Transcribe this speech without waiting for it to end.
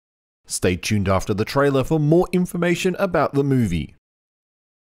Stay tuned after the trailer for more information about the movie.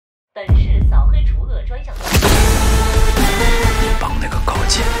 本市扫黑除恶专项。你帮那个高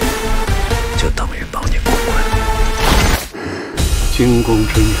进，就等于帮你过关。惊弓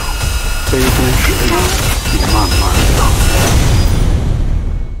之鸟，杯中蛇影，你慢慢等。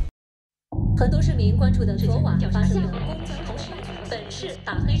很多市民关注的昨晚发生的公交同时，本市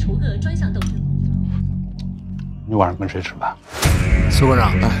打黑除恶专项斗争。你晚上跟谁吃饭？苏科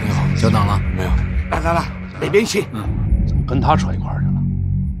长，哎，你好，久等了。没有。来，哪边请？怎么跟他扯一块儿去了？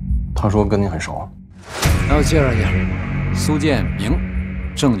他说跟你很熟。那我介绍介绍，苏建明，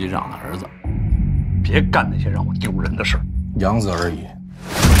郑局长的儿子。别干那些让我丢人的事儿。养子而已。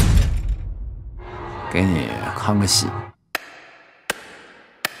给你看个戏。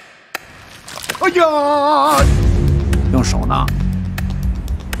哎呀！用手拿。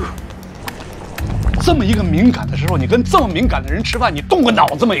这么一个敏感的时候，你跟这么敏感的人吃饭，你动个脑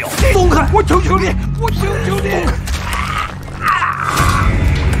子没有？松开！我求求你！我求求你！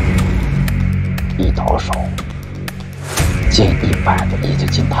一倒手，近100个亿就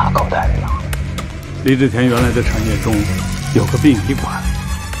进他口袋里了。李志田原来的产业中有个殡仪馆，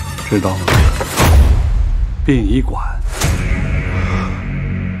知道吗？殡仪馆，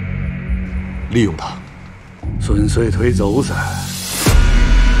利用他，顺水推舟噻。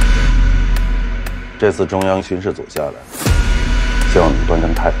这次中央巡视组下来，希望你端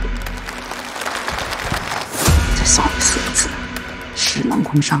正态度。再送你4个字：势能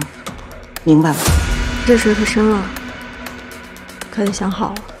工商，明白吗？这水可深了，可得想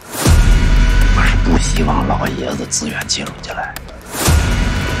好了。我是不希望老爷子自愿介入进来，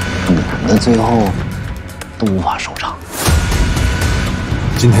不然的最后都无法收场。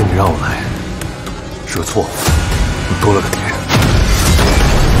今天你让我来，是个错误，你多了个敌人。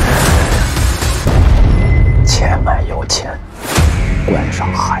钱外有钱，官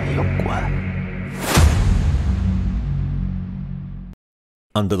上还有官。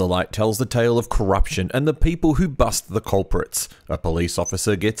Under the Light tells the tale of corruption and the people who bust the culprits. A police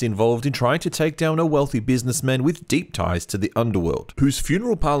officer gets involved in trying to take down a wealthy businessman with deep ties to the underworld, whose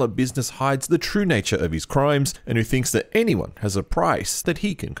funeral parlor business hides the true nature of his crimes and who thinks that anyone has a price that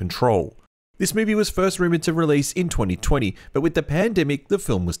he can control. This movie was first rumored to release in 2020, but with the pandemic, the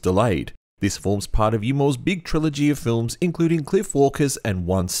film was delayed. This forms part of Yimou's big trilogy of films, including Cliff Walker's and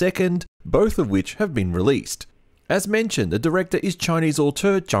 1 Second, both of which have been released. As mentioned, the director is Chinese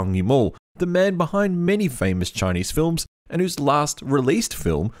auteur Zhang Yimou, the man behind many famous Chinese films, and whose last released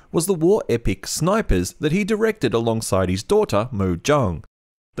film was the war epic Snipers that he directed alongside his daughter Mo Zhang.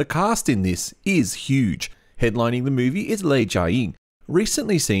 The cast in this is huge. Headlining the movie is Jiayin,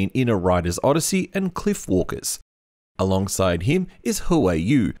 recently seen in A Writer's Odyssey and Cliff Walkers. Alongside him is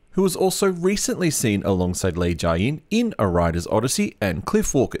Yu, who was also recently seen alongside Jiayin in A Writer's Odyssey and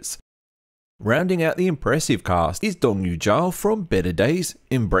Cliff Walkers. Rounding out the impressive cast is Dongyu from Better Days,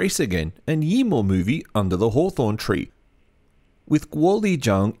 Embrace Again, and Yimou movie Under the Hawthorn Tree, with Guo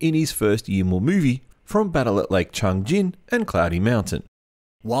Lijang in his first Yimou movie from Battle at Lake Changjin and Cloudy Mountain.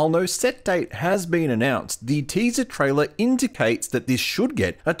 While no set date has been announced, the teaser trailer indicates that this should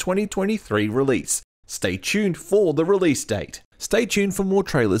get a 2023 release. Stay tuned for the release date. Stay tuned for more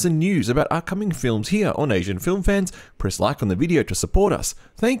trailers and news about upcoming films here on Asian Film Fans. Press like on the video to support us.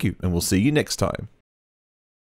 Thank you, and we'll see you next time.